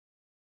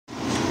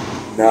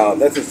Now,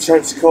 that's a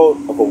trench coat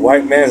of a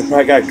white man who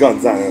probably got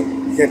guns on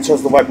him. You can't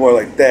trust a white boy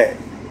like that.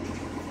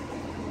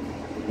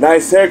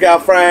 Nice hair, gal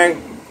Frank.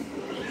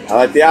 I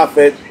like the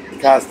outfit, the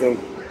costume.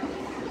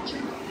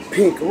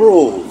 Pink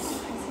rules.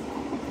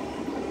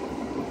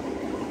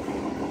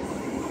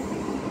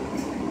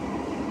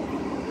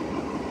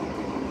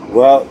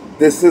 Well,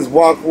 this is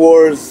Wonk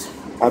Wars.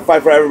 I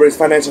fight for everybody's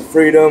financial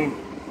freedom.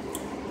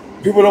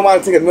 People don't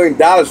want to take $1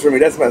 million from me.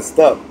 That's messed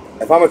up.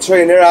 If I'm a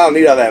trillionaire, I don't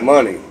need all that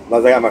money. As long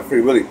as I got my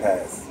free Willy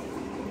pass.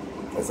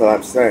 That's all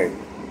I'm saying.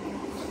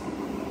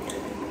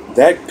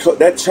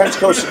 That trench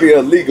coat should be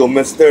illegal,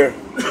 mister.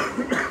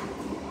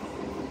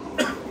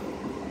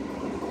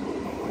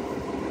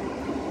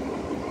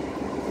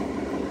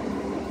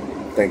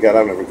 Thank God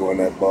I'm never going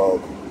that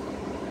bald.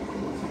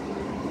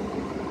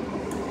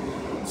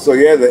 So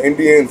yeah, the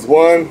Indians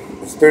won.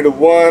 It's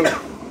 3-1.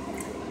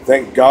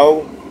 Thank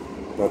God. You know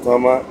what I'm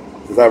talking about?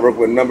 Because I work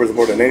with numbers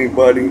more than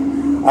anybody.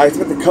 I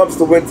expect the Cubs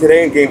to win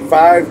today in Game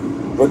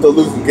 5, but they'll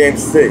lose in Game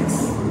 6.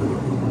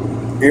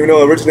 Even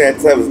though originally I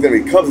said it was going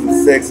to be Cubs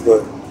in 6,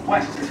 but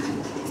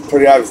it's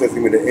pretty obvious that's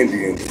going to be the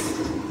Indians.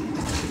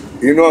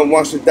 You know I'm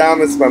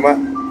Nostradamus.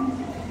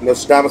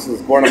 Nostradamus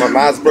was born on my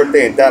mom's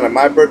birthday and died on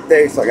my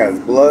birthday, so I got his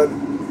blood.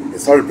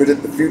 It's hard to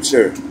predict the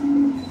future.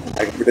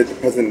 I can predict the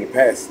present and the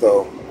past,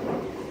 though.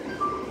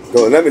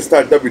 So let me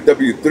start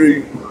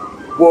WW3.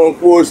 Wonk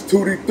Wars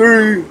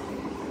 2D3.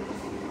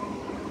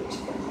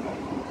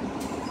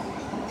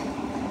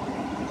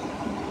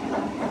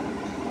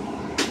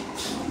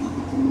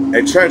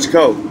 Hey, trench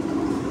coat.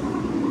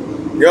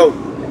 Yo,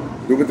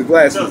 dude with the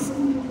glasses.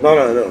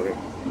 No.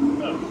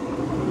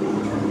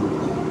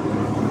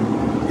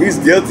 He's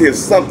guilty of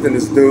something,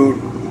 this dude.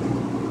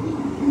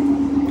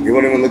 He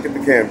won't even look at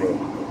the camera.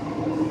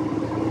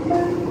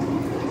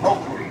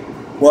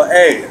 Well,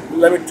 hey,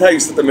 let me tell you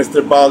something,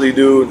 Mr. Baldy,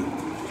 dude.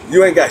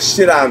 You ain't got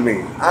shit on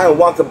me. I ain't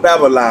Wonka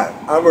Babylon.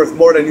 I'm worth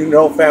more than you and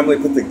your whole family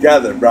put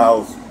together,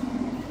 bros.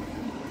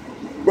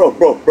 Bro.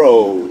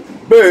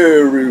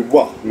 Very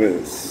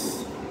Walkmas.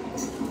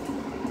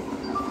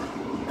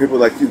 People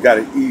like you got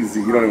it easy.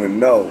 You don't even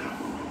know.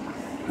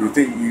 You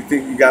think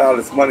you got all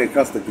this money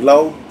across the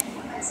globe?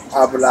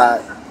 I'll be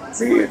like,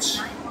 bitch,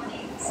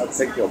 I'll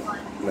take your...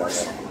 No.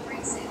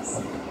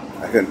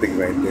 I couldn't think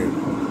of anything.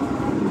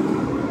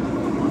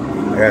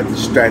 I got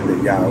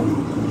distracted, y'all.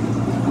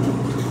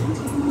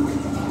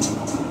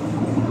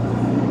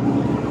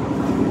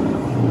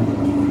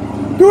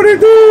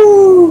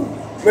 Doody-doo!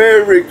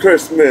 Merry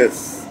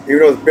Christmas! Even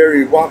though it's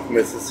Merry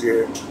Walkmas this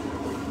year.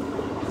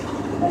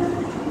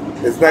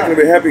 It's not going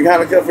to be Happy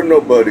Hanukkah for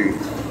nobody.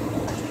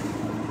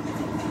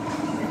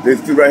 This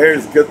dude right here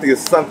is guilty of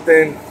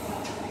something.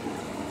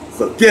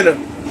 So get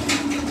him.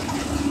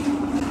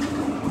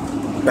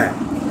 Back.